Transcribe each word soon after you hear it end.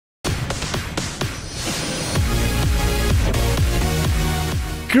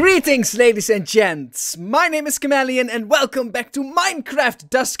Greetings, ladies and gents! My name is Kammellion and welcome back to MineCraft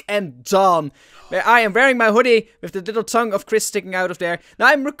Dusk and Dawn, where I am wearing my hoodie with the little tongue of Chris sticking out of there. Now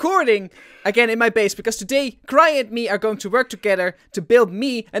I'm recording again in my base because today Cry and me are going to work together to build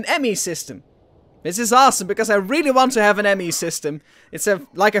me an ME system. This is awesome because I really want to have an ME system. It's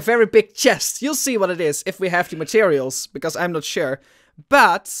like a very big chest. You'll see what it is if we have the materials, because I'm not sure.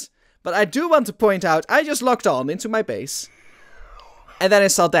 But I do want to point out, I just logged on into my base. And then I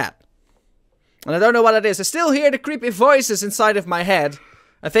saw that. And I don't know what it is. I still hear the creepy voices inside of my head.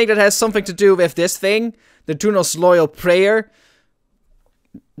 I think that has something to do with this thing. The Dunos Loyal Prayer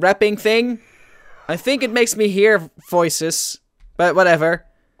rapping thing. I think it makes me hear voices. But whatever.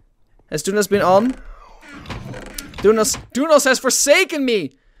 Has Dunos been on? Dunos has forsaken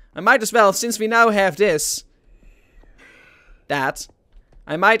me! I might as well, since we now have this.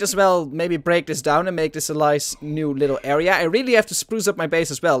 I might as well maybe break this down and make this a nice new little area. I really have to spruce up my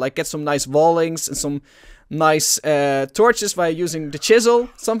base as well. Like get some nice wallings and some nice torches by using the chisel.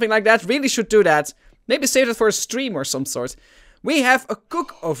 Something like that. Really should do that. Maybe save it for a stream or some sort. We have a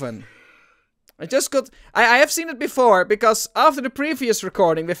cook oven. I have seen it before because after the previous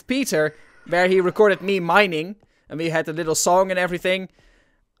recording with Peter, where he recorded me mining, and we had a little song and everything,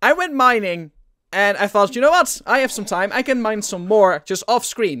 I went mining. And I thought, you know what? I have some time. I can mine some more just off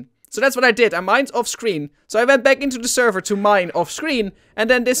screen. So that's what I did. I mined off screen. So I went back into the server to mine off screen. And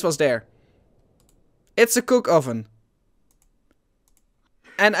then this was there. It's a cook oven.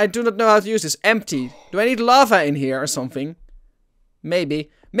 And I do not know how to use this. Empty. Do I need lava in here or something?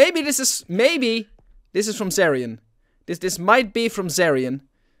 Maybe. Maybe this is from Zarian. This might be from Zarian.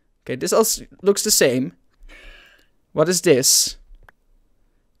 Okay, this also looks the same. What is this?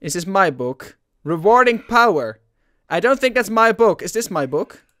 Is this my book? Rewarding Power. I don't think that's my book. Is this my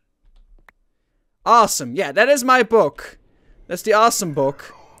book? Awesome. Yeah, that is my book. That's the awesome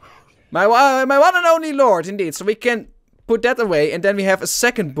book. My one and only lord, indeed. So we can put that away. And then we have a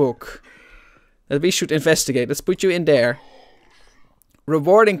second book that we should investigate. Let's put you in there.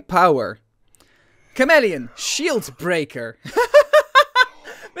 Rewarding Power. Kammellion. Shield Breaker.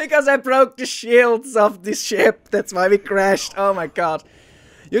 Because I broke the shields of the ship. That's why we crashed. Oh my god.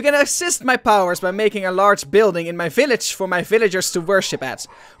 You can assist my powers by making a large building in my village for my villagers to worship at.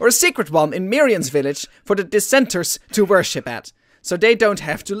 Or a secret one in Miriam's village for the dissenters to worship at. So they don't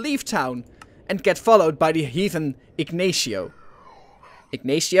have to leave town and get followed by the heathen Ignacio.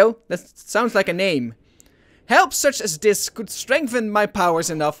 Ignacio? That sounds like a name. Help such as this could strengthen my powers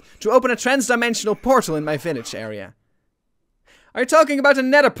enough to open a trans-dimensional portal in my village area. Are you talking about a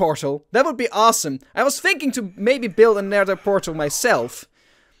nether portal? That would be awesome. I was thinking to maybe build a nether portal myself.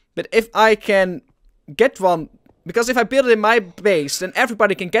 But if I can get one, because if I build it in my base, then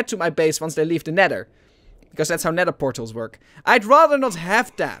everybody can get to my base once they leave the nether. Because that's how nether portals work. I'd rather not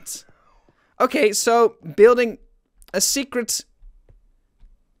have that. Okay, so building a secret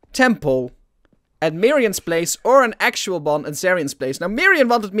temple at Miriam's place or an actual one at Zarian's place. Now, Miriam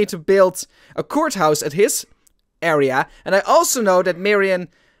wanted me to build a courthouse at his area. And I also know that Miriam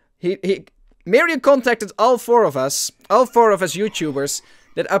contacted all four of us YouTubers,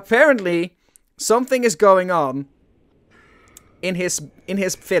 that apparently something is going on in his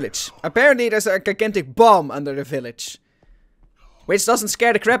village. Apparently there's a gigantic bomb under the village. Which doesn't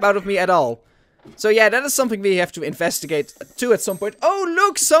scare the crap out of me at all. So yeah, that is something we have to investigate too at some point. Oh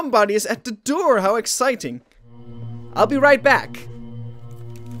look, somebody is at the door. How exciting. I'll be right back.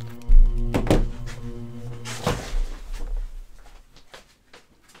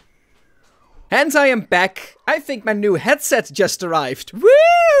 And I am back. I think my new headset just arrived.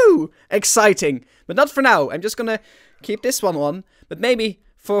 Woo! Exciting. But not for now. I'm just gonna keep this one on. But maybe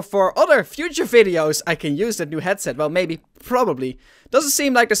for other future videos I can use that new headset. Well, maybe, probably. Doesn't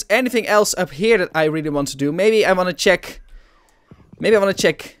seem like there's anything else up here that I really want to do. Maybe I want to check... Maybe I want to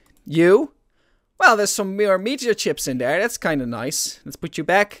check you. Well, there's some more meteor chips in there. That's kind of nice. Let's put you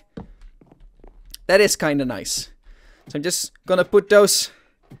back. That is kind of nice. So I'm just gonna put those...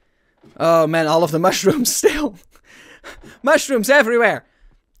 Oh man, all of the mushrooms still. Mushrooms everywhere.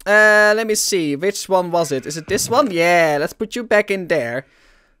 Let me see. Which one was it? Is it this one? Yeah, let's put you back in there.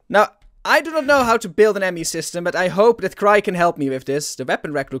 Now, I do not know how to build an ME system, but I hope that Cry can help me with this. The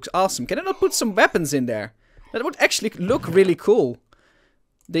weapon rack looks awesome. Can I not put some weapons in there? That would actually look really cool.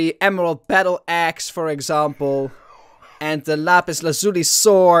 The Emerald Battle Axe, for example. And the Lapis Lazuli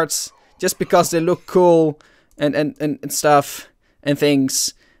swords. Just because they look cool. And stuff. And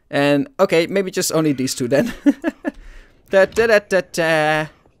things. And, okay, maybe just only these two then.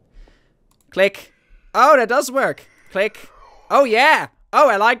 Click. Oh, that does work. Click. Oh, yeah. Oh,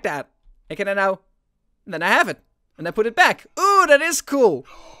 I like that. And can I now... And then I have it. And I put it back. Ooh, that is cool.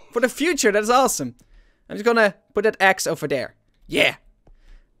 For the future, that's awesome. I'm just gonna put that axe over there. Yeah.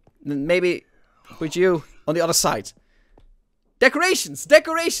 And maybe put you on the other side. Decorations.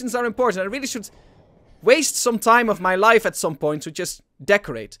 Decorations are important. I really should waste some time of my life at some point to just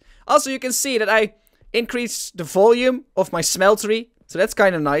decorate. Also, you can see that I increased the volume of my smeltery. So that's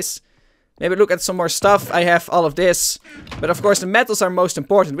kind of nice. Maybe look at some more stuff. I have all of this. But of course, the metals are most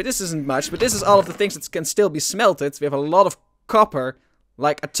important. But this isn't much. But this is all of the things that can still be smelted. We have a lot of copper.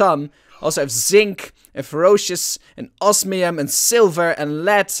 Like a ton. Also have zinc and ferocious and osmium and silver and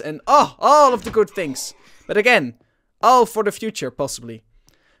lead and all of the good things. But again, all for the future, possibly.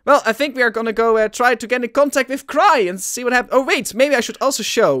 Well, I think we are gonna go try to get in contact with Cry and see what happens. Oh wait, maybe I should also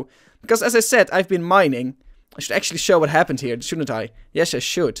show, because as I said, I've been mining. I should actually show what happened here, shouldn't I? Yes, I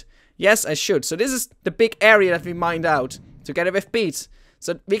should. Yes, I should. So this is the big area that we mined out together with Pete.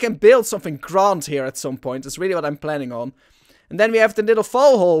 So we can build something grand here at some point. That's really what I'm planning on. And then we have the little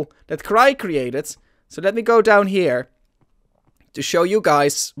fall hole that Cry created. So let me go down here to show you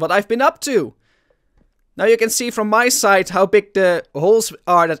guys what I've been up to. Now you can see from my side how big the holes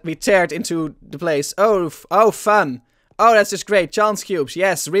are that we teared into the place. Oh, fun. Oh, that's just great. Chance cubes.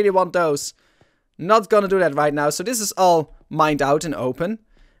 Yes, really want those. Not gonna do that right now. So this is all mined out and open.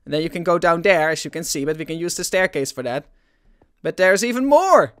 And then you can go down there, as you can see. But we can use the staircase for that. But there's even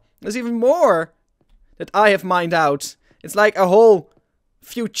more. There's even more that I have mined out. It's like a whole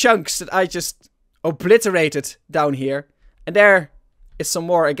few chunks that I just obliterated down here. And there is some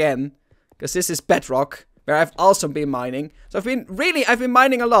more again. Because this is bedrock, where I've also been mining. So I've been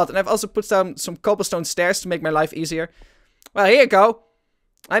mining a lot. And I've also put down some cobblestone stairs to make my life easier. Well, here you go.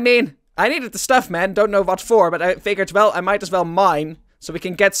 I mean, I needed the stuff, man. Don't know what for, but I figured, well, I might as well mine. So we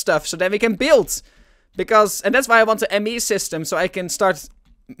can get stuff, so then we can build. And that's why I want the ME system, so I can start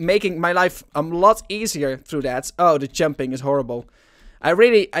making my life a lot easier through that. Oh, the jumping is horrible. I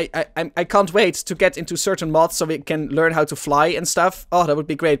can't wait to get into certain mods so we can learn how to fly and stuff. Oh, that would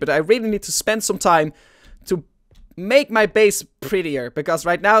be great. But I really need to spend some time to make my base prettier. Because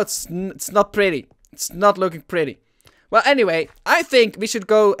right now it's not pretty. It's not looking pretty. Well, anyway, I think we should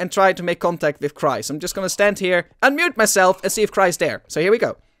go and try to make contact with Cry. So I'm just gonna stand here, unmute myself, and see if Cry's there. So here we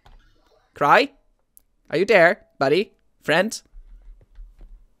go. Cry? Are you there, buddy? Friend?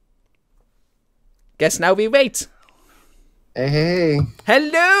 Guess now we wait. Hey.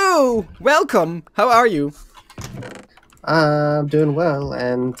 Hello! Welcome! How are you? I'm doing well,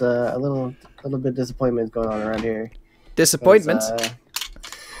 and a little bit of disappointment going on around here. Disappointment?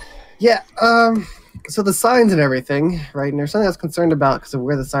 Yeah, so the signs and everything, right? And there's something I was concerned about because of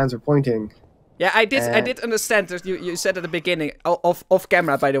where the signs are pointing. Yeah, I did understand that you said at the beginning, off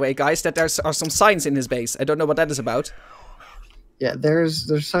camera, by the way, guys, that there are some signs in his base. I don't know what that is about. Yeah,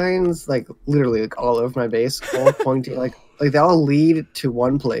 there's signs, like, literally, like, all over my base, all pointing, like they all lead to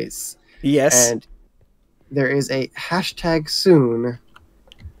one place. Yes. And there is a hashtag soon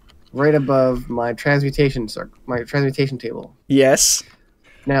right above my transmutation table. Yes.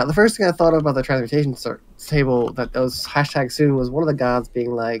 Now, the first thing I thought about the transmutation table, that those hashtag soon, was one of the gods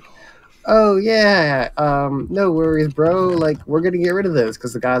being like, oh, yeah, no worries, bro, like, we're gonna get rid of this,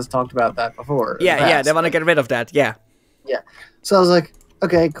 because the gods talked about that before. Yeah, they want to get rid of that, yeah. Yeah. So I was like,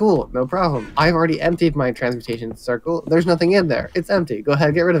 okay, cool, no problem. I've already emptied my transmutation circle. There's nothing in there. It's empty. Go ahead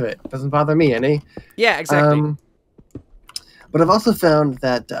and get rid of it. Doesn't bother me any. Yeah, exactly. But I've also found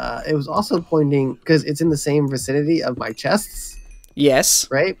that it was also pointing, because it's in the same vicinity of my chests. Yes.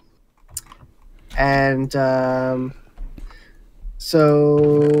 Right? And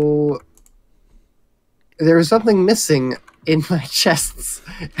so there was something missing in my chests.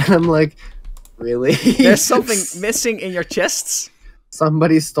 And I'm like, really? There's something missing in your chests?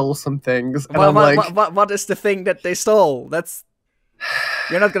 Somebody stole some things. And what is the thing that they stole?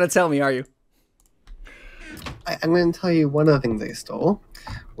 You're not going to tell me, are you? I'm going to tell you one of the things they stole,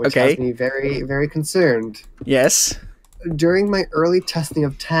 which has me very, very concerned. Yes. During my early testing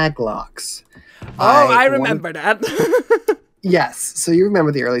of tag locks. Oh, I remember that. Yes. So you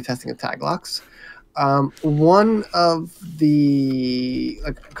remember the early testing of tag locks. One of the...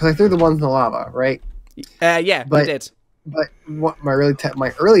 Because I threw the ones in the lava, right? Yeah, you did. But what my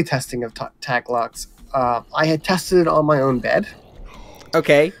early testing of tag locks, I had tested it on my own bed.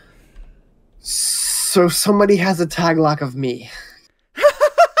 Okay. So somebody has a tag lock of me.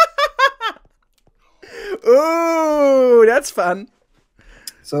 Ooh, that's fun.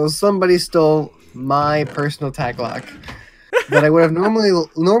 So somebody stole my personal tag lock that I would have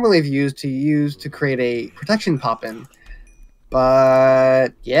normally have used to create a protection pop-in. But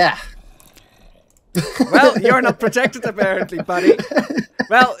yeah. Well, you're not protected apparently, buddy.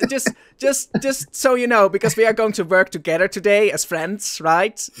 Well, just so you know, because we are going to work together today as friends,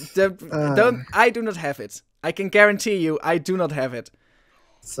 right? I do not have it. I can guarantee you, I do not have it.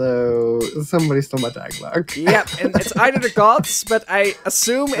 So somebody stole my tag block. Yep, and it's either the gods, but I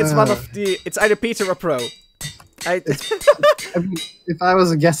assume it's one of the. It's either Peter or Pro. I mean, if I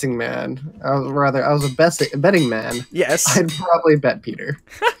was a guessing man, I was a betting man. Yes, I'd probably bet Peter.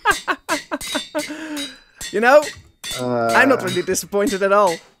 You know, I'm not really disappointed at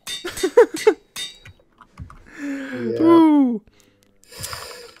all.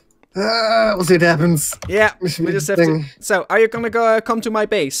 Yeah. We'll see what happens. Yeah, we just have to. So, are you gonna come to my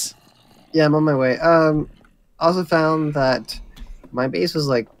base? Yeah, I'm on my way. I also found that my base was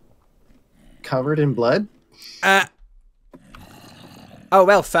like covered in blood. Oh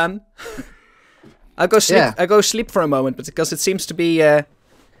well, fun. I'll go sleep. Yeah. I'll go sleep for a moment, but because it seems to be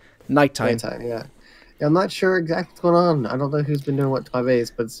nighttime. Nighttime, yeah. I'm not sure exactly what's going on. I don't know who's been doing what to my base,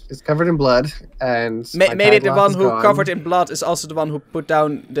 but it's covered in blood, and maybe the one who covered in blood is also the one who put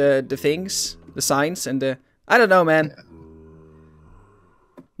down the things, the signs, and the. I don't know, man. Yeah.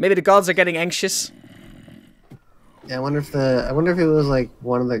 Maybe the gods are getting anxious. Yeah, I wonder if it was like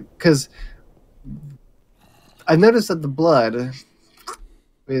one of the, because I noticed that the blood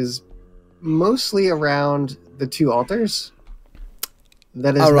is mostly around the 2 altars.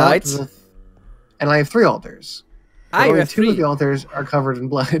 That is alright. And I have 3 altars. Only 2 of the altars are covered in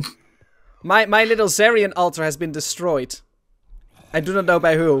blood. My little Zarian altar has been destroyed. I do not know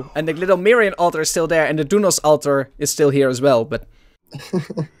by who. And the little Mirian altar is still there, and the Dunos altar is still here as well, but...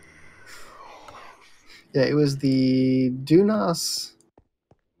 Yeah, it was the Dunos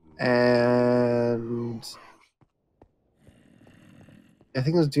and... I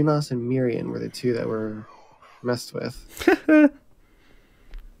think it was Dunos and Mirian were the 2 that were messed with.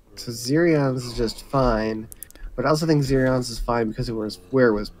 So Zirion's is just fine, but I also think Zirion's is fine because it was where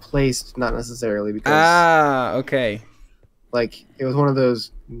it was placed, not necessarily because... Ah, okay. Like, it was one of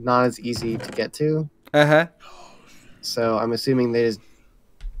those not as easy to get to. Uh-huh. So I'm assuming they just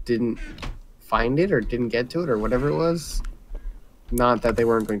didn't find it or didn't get to it or whatever it was. Not that they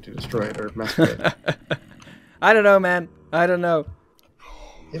weren't going to destroy it or mess with it. I don't know, man. I don't know.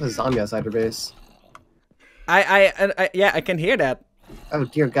 You have a zombie outside your base. Yeah, I can hear that. Oh,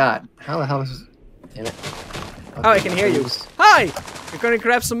 dear God. How the hell is this? Damn it. Oh, I can hear you. Hi! You're gonna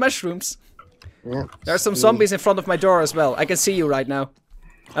grab some mushrooms. Yeah. There are some zombies in front of my door as well. I can see you right now.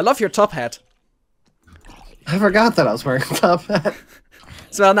 I love your top hat. I forgot that I was wearing a top hat.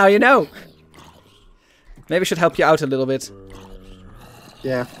 So now you know. Maybe I should help you out a little bit.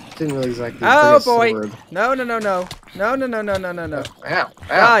 Yeah, didn't really exactly. Oh boy! No, no, no, no. No, no, no, no, no, no, no. Ow, ow,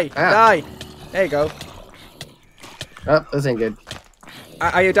 Die! ow. Die! There you go. Oh, this ain't good.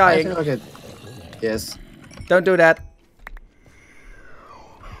 Are you dying? I feel good. Yes. Don't do that.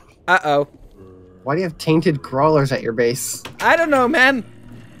 Uh-oh. Why do you have tainted crawlers at your base? I don't know, man.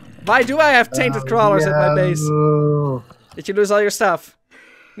 Why do I have tainted crawlers at my base? Did you lose all your stuff?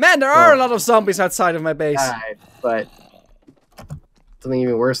 Man, there are a lot of zombies outside of my base. Died, but something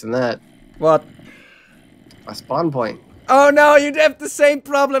even worse than that. What? My spawn point. Oh no, you have the same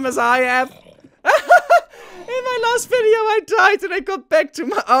problem as I have. In my last video, I died and I got back to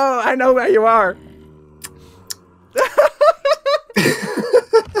my... Oh, I know where you are.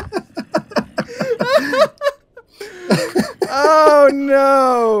 Oh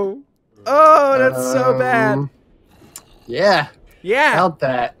no. Oh, that's so bad. Yeah. Yeah. Felt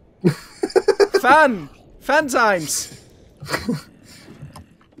that. Fun. Fun times.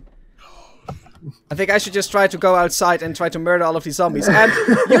 I think I should just try to go outside and try to murder all of these zombies. And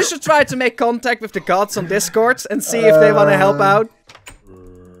you should try to make contact with the gods on Discord and see if they want to help out.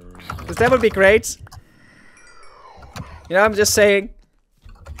 Because that would be great. You know, I'm just saying.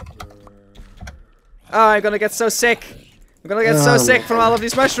 Oh, I'm gonna get so sick. I'm gonna get so sick from all of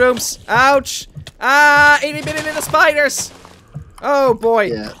these mushrooms. Ouch. Ah, itty bitty little spiders. Oh boy.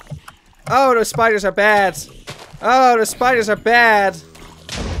 Yeah. Oh, those spiders are bad. Oh, the spiders are bad.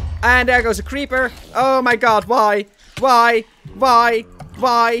 And there goes a creeper. Oh my god, why? Why? Why?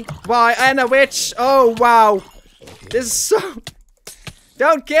 Why? Why? And a witch. Oh, wow. This is so...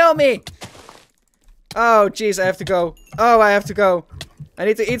 Don't kill me. Oh, jeez, I have to go. Oh, I have to go. I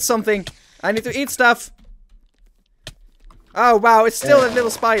need to eat something. I need to eat stuff. Oh, wow, it's still a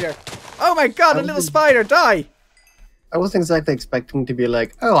little spider. Oh my god, a little spider, die. I wasn't exactly expecting to be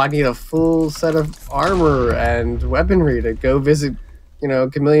like, oh, I need a full set of armor and weaponry to go visit, you know,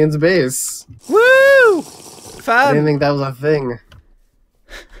 Kamellion's base. Woo! Fun! I didn't think that was a thing.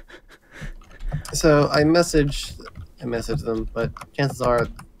 So I messaged them, but chances are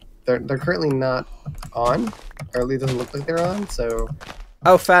they're currently not on, or at least it doesn't look like they're on. So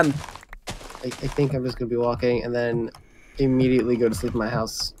Oh, fun. I think I'm just gonna be walking and then immediately go to sleep in my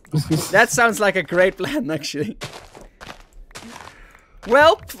house. That sounds like a great plan, actually.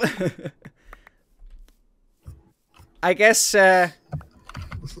 Well, I guess I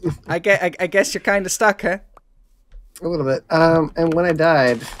guess you're kind of stuck, huh? A little bit. And when I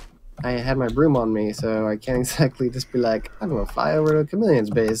died, I had my broom on me, so I can't exactly just be like, I'm gonna fly over to Kamellion's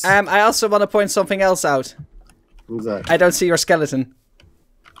base. I also want to point something else out. What's that? I don't see your skeleton.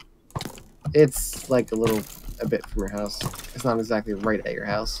 It's like a bit from your house. It's not exactly right at your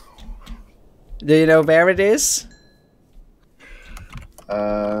house. Do you know where it is?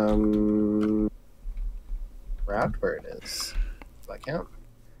 Around where it is. Does that count?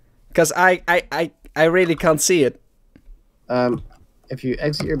 Because I really can't see it. If you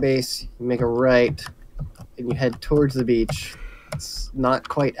exit your base, you make a right, and you head towards the beach. It's not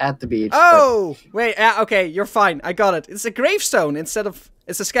quite at the beach. Oh! Wait, okay, you're fine. I got it. It's a gravestone instead of...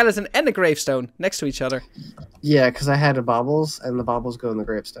 It's a skeleton and a gravestone next to each other. Yeah, because I had a baubles, and the baubles go in the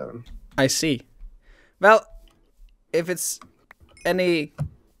gravestone. I see. Well, if it's any...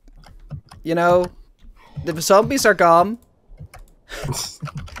 You know, the zombies are gone.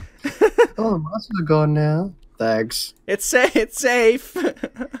 Oh, the monsters are gone now. Thanks. It's safe.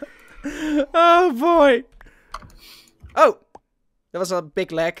 Oh, boy. Oh! There was a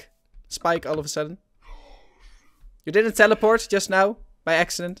big lag spike all of a sudden. You didn't teleport just now? By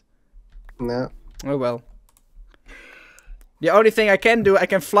accident? No. Oh well. The only thing I can do, I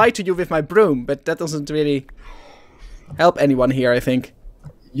can fly to you with my broom, but that doesn't really help anyone here, I think.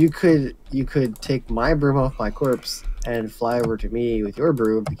 You could take my broom off my corpse and fly over to me with your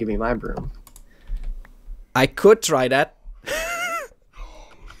broom to give me my broom. I could try that.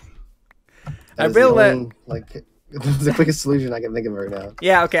 I That is will. the only, the quickest solution I can think of right now.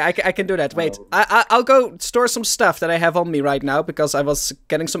 Yeah, okay, I can do that. Wait, I'll go store some stuff that I have on me right now because I was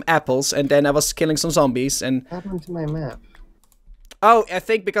getting some apples and then I was killing some zombies and. What happened to my map? Oh, I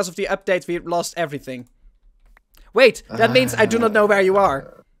think because of the update we lost everything. Wait, that means I do not know where you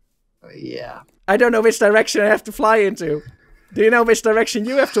are. Yeah. I don't know which direction I have to fly into. Do you know which direction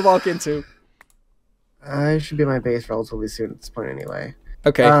you have to walk into? I should be at my base relatively soon at this point anyway.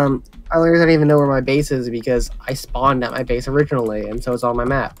 Okay. The only reason I don't even know where my base is because I spawned at my base originally, and so it's on my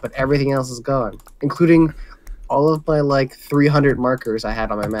map. But everything else is gone, including all of my 300 markers I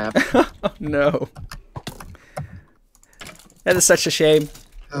had on my map. Oh, no. That is such a shame.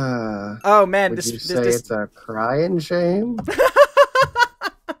 Oh man, would you say it's a crying shame?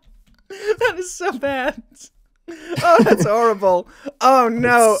 That is so bad. Oh, that's horrible. Oh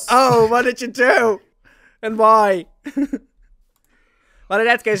no. Oh, what did you do? And why? Well, in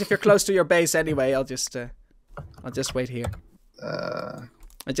that case, if you're close to your base anyway, I'll just wait here.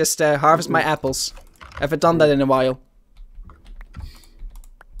 I just harvest my apples. I haven't done that in a while.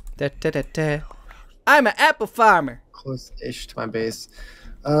 I'm an apple farmer. Close-ish to my base.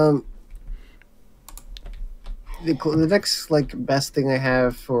 The next best thing I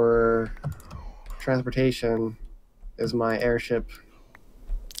have for transportation is my airship.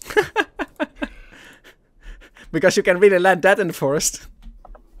 Because you can really land that in the forest.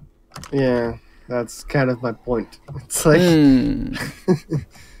 Yeah, that's kind of my point. It's like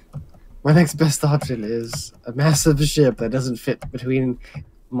my next best option is a massive ship that doesn't fit between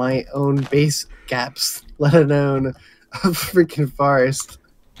my own base gaps, let alone a freaking forest.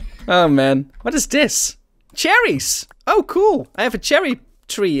 Oh man, what is this? Cherries! Oh cool, I have a cherry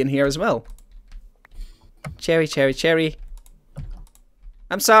tree in here as well. Cherry, cherry, cherry.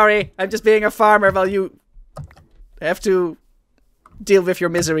 I'm sorry, I'm just being a farmer while you have to deal with your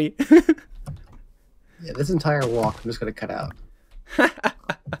misery. Yeah, this entire walk I'm just gonna cut out.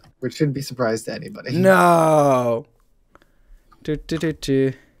 Which shouldn't be a surprise to anybody. No! He'd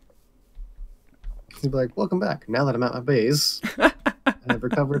be like, welcome back. Now that I'm at my base, I've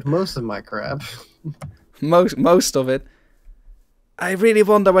recovered most of my crap. Most of it. I really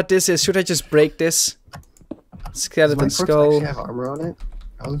wonder what this is. Should I just break this? Skeleton Does my corpse skull. actually have armor on it?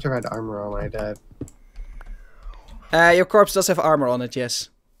 I wasn't sure I had armor on when I died. Your corpse does have armor on it, yes.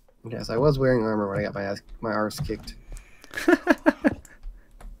 Yes, I was wearing armor when I got my arse kicked.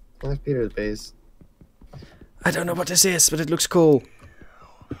 There's Peter's base. I don't know what this is, but it looks cool.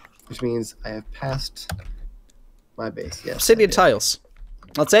 Which means I have passed my base, yes. Obsidian tiles.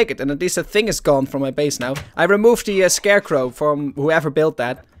 I'll take it, and at least the thing is gone from my base now. I removed the scarecrow from whoever built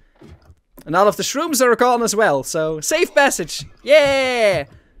that. And all of the shrooms are gone as well, so safe passage! Yeah!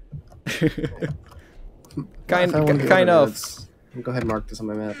 kind of. Go ahead and mark this on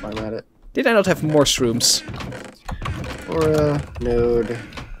my map while I'm at it. Did I not have more shrooms? Aura, node,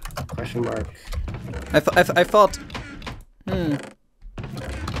 question mark. I thought...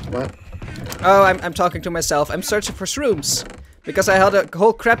 What? Oh, I'm talking to myself. I'm searching for shrooms. Because I had a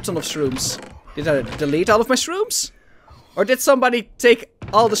whole crap ton of shrooms. Did I delete all of my shrooms? Or did somebody take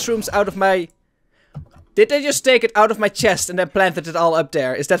all the shrooms out of my... Did they just take it out of my chest and then planted it all up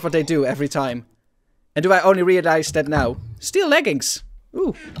there? Is that what they do every time? And do I only realize that now? Steel leggings.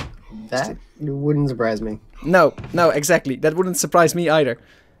 Ooh. That wouldn't surprise me. No, exactly. That wouldn't surprise me either.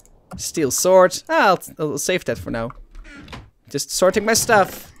 Steel sword. Ah, I'll save that for now. Just sorting my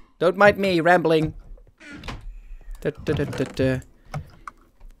stuff. Don't mind me rambling. Have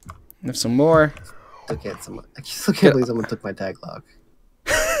some more. I still can't believe someone took my tag log.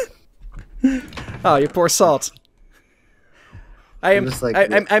 Oh, you poor salt. I'm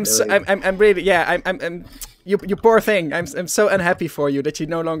really, yeah, I'm you poor thing. I'm so unhappy for you that you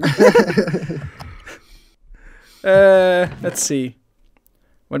no longer. Let's see.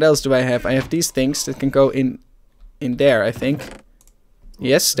 What else do I have? I have these things that can go in there, I think.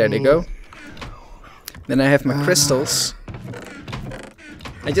 Yes, there they go. Then I have my crystals.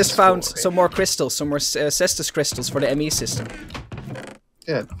 I just found some more crystals, some more Cestus crystals for the ME system.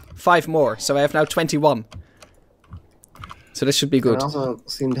 Good. 5 more, so I have now 21. So this should be good. I also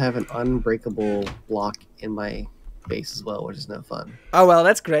seem to have an unbreakable block in my base as well, which is no fun. Oh well,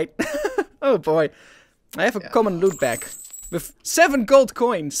 that's great. Oh boy. I have a common loot bag with 7 gold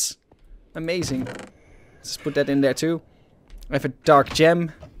coins. Amazing. Let's put that in there too. I have a dark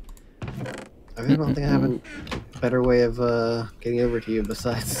gem. I really don't think I have a better way of getting over to you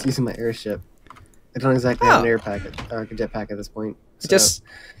besides using my airship. I don't exactly have an air packet or a jetpack at this point. So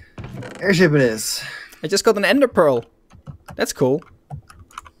airship it is. I just got an ender pearl. That's cool.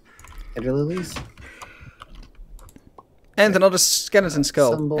 Ender lilies? And another skeleton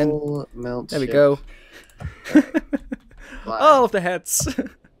skull. Symbol, mount there we ship. go. Fly. All of the heads.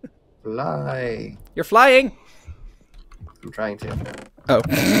 Fly. You're flying. I'm trying to. Oh.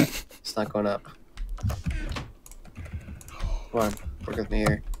 It's not going up. Come on, work with me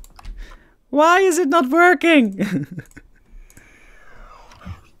here. Why is it not working?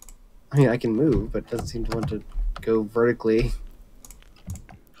 I mean, I can move, but it doesn't seem to want to go vertically.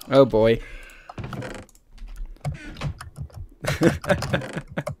 Oh boy.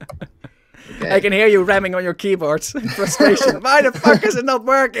 Okay. I can hear you ramming on your keyboard in frustration. Why the fuck is it not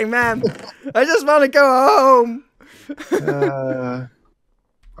working, man? I just want to go home.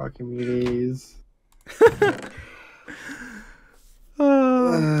 Fucking muties.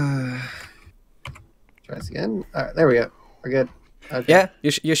 Try this again. Alright, there we go. We're good. Okay. Yeah,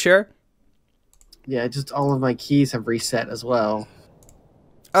 you sure? Yeah, just all of my keys have reset as well.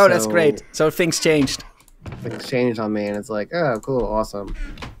 Oh, that's great. So things changed. Things changed on me, and it's like, oh, cool, awesome.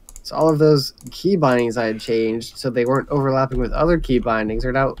 So all of those key bindings I had changed, so they weren't overlapping with other key bindings,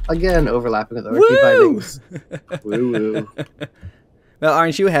 are now again overlapping with other key bindings. Woo woo. Well,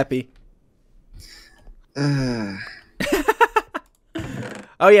 aren't you happy? Oh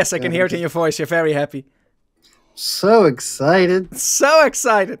yes, I can hear it in your voice. You're very happy. So excited. So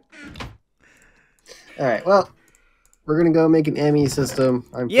excited. Alright, well, we're gonna go make an ME system.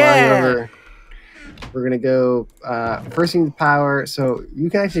 I'm flying over. We're gonna go first need the power, so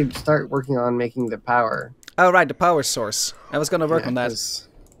you can actually start working on making the power. Oh right, the power source. I was gonna work on that.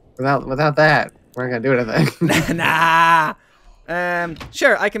 Without that, we're not gonna do anything. Nah.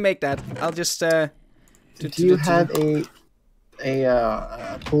 Sure, I can make that. I'll just do you have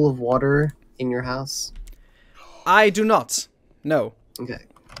a pool of water in your house? I do not. No. Okay.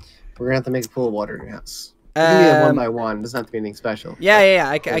 We're gonna have to make a pool of water in your house. It can be a 1 by 1. It doesn't have to be anything special.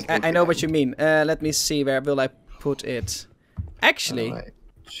 Yeah. I know what you mean. Let me see. Where will I put it? Actually,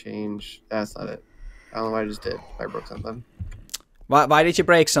 change. That's not it. I don't know what I just did. I broke something. Why did you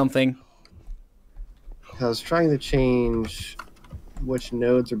break something? I was trying to change which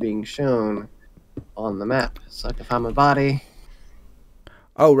nodes are being shown on the map, so I can find my body.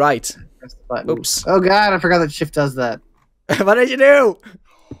 Oh right. Press the button. Oops. Oh god, I forgot that shift does that. What did you do?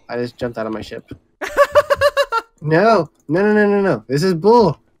 I just jumped out of my ship. No. This is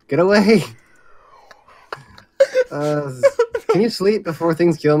bull. Get away. Can you sleep before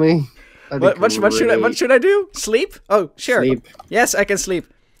things kill me? What should I do? Sleep? Oh, sure. Sleep. Yes, I can sleep.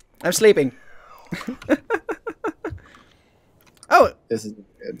 I'm sleeping. Oh, this is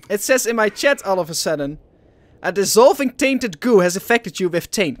good. It says in my chat all of a sudden, a dissolving tainted goo has affected you with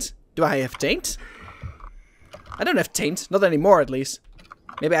taint. Do I have taint? I don't have taint. Not anymore, at least.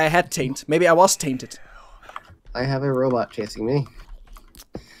 Maybe I had taint. Maybe I was tainted. I have a robot chasing me.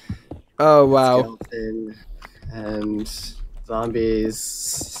 Oh, wow. Skeleton and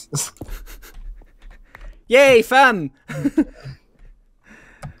zombies. Yay, fun!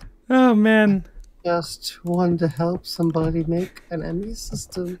 Oh, man. Just wanted to help somebody make an ME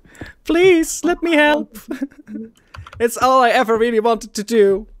system. Please, let me help. It's all I ever really wanted to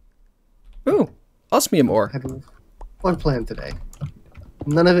do. Ooh, osmium ore. I had one plan today.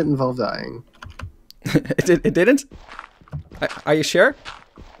 None of it involved dying. It didn't? Are you sure?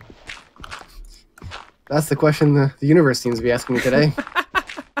 That's the question the universe seems to be asking me today.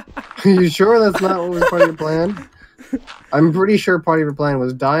 Are you sure that's not what was part of your plan? I'm pretty sure part of your plan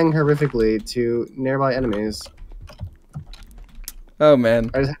was dying horrifically to nearby enemies. Oh,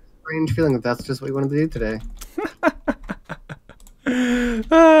 man. I just have a strange feeling that that's just what you wanted to do today.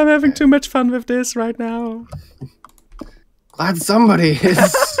 I'm having too much fun with this right now. Glad somebody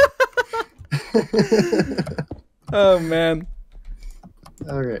is. Oh, man.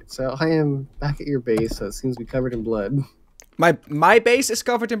 Alright, so I am back at your base, so it seems to be covered in blood. My base is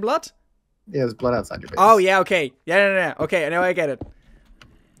covered in blood? Yeah, there's blood outside your base. Oh, yeah, okay. Yeah, no. Okay, now I get it.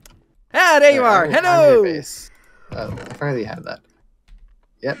 Ah, there you are. I'm Hello. your base. Oh, I finally had that.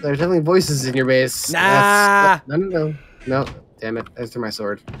 Yep, there's definitely voices in your base. Nah. No, damn it. I just threw my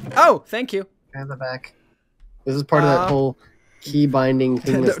sword. Oh, thank you. Have the back. This is part of that whole key binding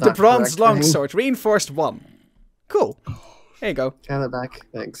thing. The bronze longsword, reinforced 1. Cool. There you go. Have that back.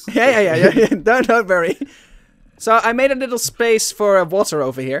 Thanks. Yeah. Don't worry. So I made a little space for water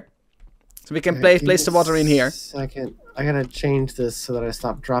over here. So we can place the water in here. Second. I gotta change this so that I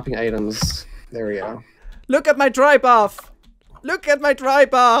stop dropping items. There we go. Look at my dry buff! Look at my dry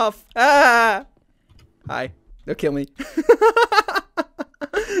buff! Ah! Hi. Don't kill me.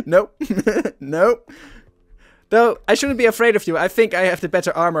 Nope. Nope. Though, I shouldn't be afraid of you. I think I have the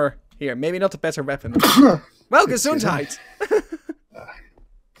better armor here. Maybe not the better weapon. Well, Gesundheit!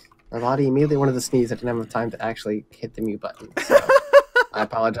 My body immediately wanted to sneeze. I didn't have time to actually hit the mute button. So I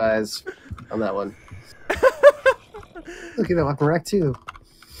apologize on that one. Look at that weapon rack too.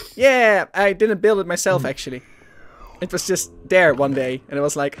 Yeah, I didn't build it myself actually. It was just there one day, and it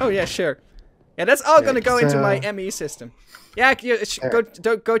was like, oh yeah, sure. Yeah, that's all gonna go into my ME system. Yeah,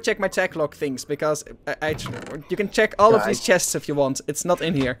 go check my tech log things, because you can check all of these chests if you want. It's not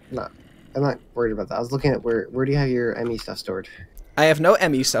in here. No, I'm not worried about that. I was looking at where do you have your ME stuff stored? I have no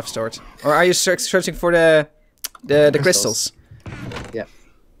ME stuff stored. Or are you searching for the crystals? Yep.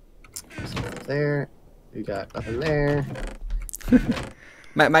 There. You got nothing there.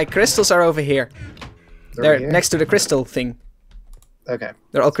 my crystals are over here. They're next to the crystal thing. Okay.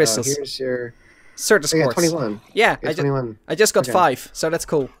 They're all crystals. Here's your Certus quartz. 21. Yeah, 21. I just got 5, so that's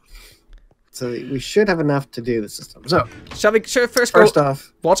cool. So we should have enough to do the system. So shall we first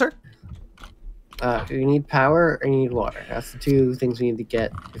off water? You need power or you need water. That's the two things we need to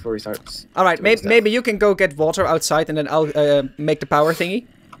get before we start. All right, maybe you can go get water outside, and then I'll make the power thingy.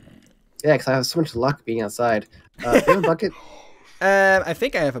 Yeah, because I have so much luck being outside. Do you have a bucket? I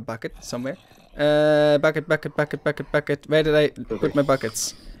think I have a bucket somewhere. Bucket. Where did I put my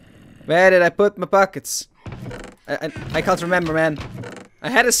buckets? Where did I put my buckets? I can't remember, man. I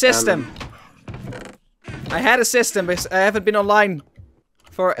had a system. I had a system, but I haven't been online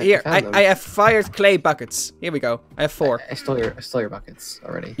for here. I have fired clay buckets. Here we go. I have 4. I stole your buckets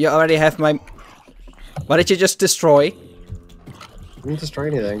already. You already have my. What did you just destroy? I didn't destroy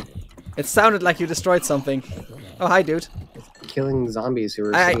anything. It sounded like you destroyed something. Oh, hi, dude. Killing zombies who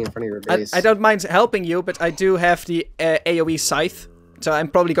were sitting in front of your base. I don't mind helping you, but I do have the AoE scythe, so I'm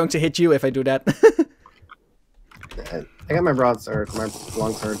probably going to hit you if I do that. I got my broadsword, my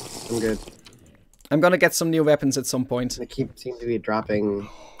longsword. I'm good. I'm gonna get some new weapons at some point. They seem to be dropping.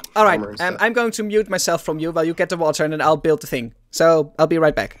 All right, I'm going to mute myself from you while you get the water, and then I'll build the thing. So I'll be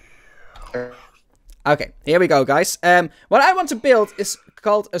right back. Okay, here we go, guys. What I want to build is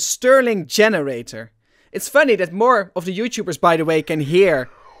called a Stirling generator. It's funny that more of the YouTubers, by the way, can hear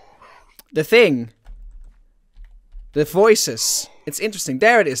the thing. The voices. It's interesting.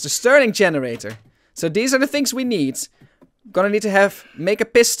 There it is, the Stirling generator. So these are the things we need. Gonna need to make a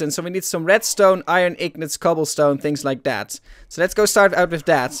piston, so we need some redstone, iron ingots, cobblestone, things like that. So let's go start out with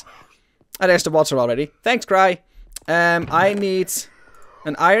that. Oh, there's the water already. Thanks, Cry. I need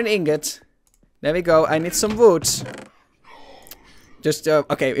an iron ingot. There we go. I need some wood. Just,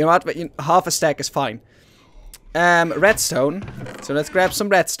 okay, you know what? Half a stack is fine. Redstone. So let's grab some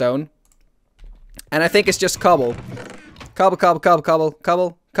redstone. And I think it's just cobble. Cobble.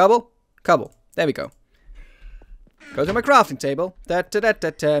 There we go. Go to my crafting table.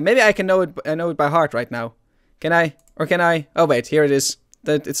 Maybe I can know it by heart right now. Can I? Or can I? Oh wait, here it is.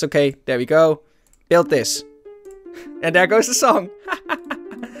 It's okay. There we go. Build this. And there goes the song.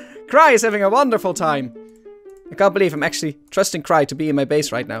 Cry is having a wonderful time. I can't believe I'm actually trusting Cry to be in my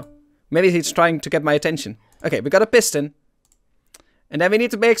base right now. Maybe he's trying to get my attention. Okay, we got a piston. And then we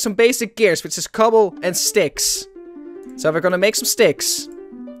need to make some basic gears, which is cobble and sticks. So we're gonna make some sticks.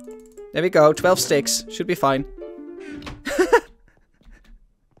 There we go, 12 sticks. Should be fine.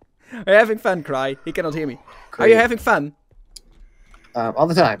 Are you having fun, Cry? He cannot hear me. Great. Are you having fun? All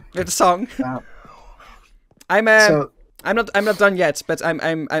the time. With the song. I'm not done yet, but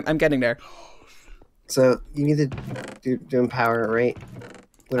I'm getting there. So you need to do empower, right?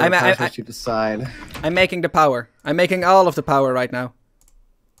 Whatever you decide. I'm making the power. I'm making all of the power right now.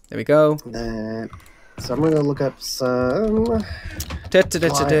 There we go. So I'm gonna look up some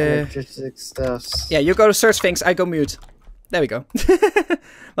electric stuff. Yeah, you go to search things, I go mute. There we go.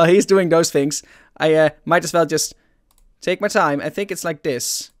 While he's doing those things, I might as well just take my time. I think it's like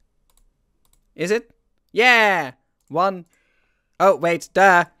this. Is it? Yeah! 1. Oh, wait,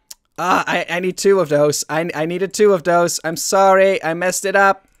 duh. I need 2 of those. I needed 2 of those. I'm sorry, I messed it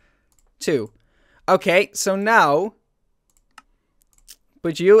up. 2. Okay, so now...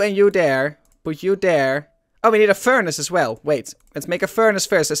 Put you and you there. Put you there. Oh, we need a furnace as well. Wait, let's make a furnace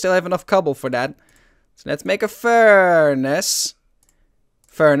first. I still have enough cobble for that. So let's make a furnace.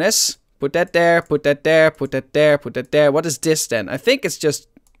 Furnace. Put that there, put that there, put that there, put that there. What is this then? I think it's just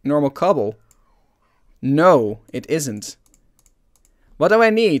normal cobble. No, it isn't. What do I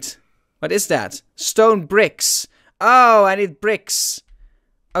need? What is that? Stone bricks. Oh, I need bricks.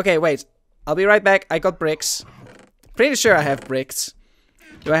 Okay, wait. I'll be right back. I got bricks. Pretty sure I have bricks.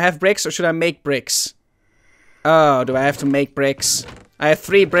 Do I have bricks or should I make bricks? Oh, do I have to make bricks? I have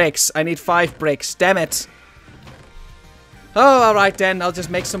 3 bricks. I need 5 bricks. Damn it. Oh, alright then. I'll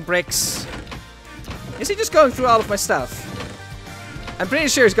just make some bricks. Is he just going through all of my stuff? I'm pretty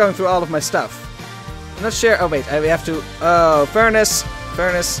sure he's going through all of my stuff. I'm not sure. Oh, wait. We have to... Oh, furnace.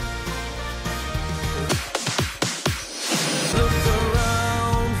 Furnace. Look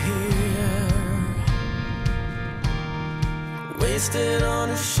around here. Wasted on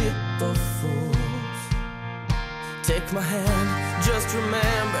a ship of fools. Take my hand, just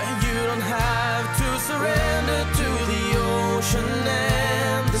remember you don't have to surrender to the ocean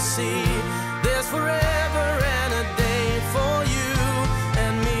and the sea. There's forever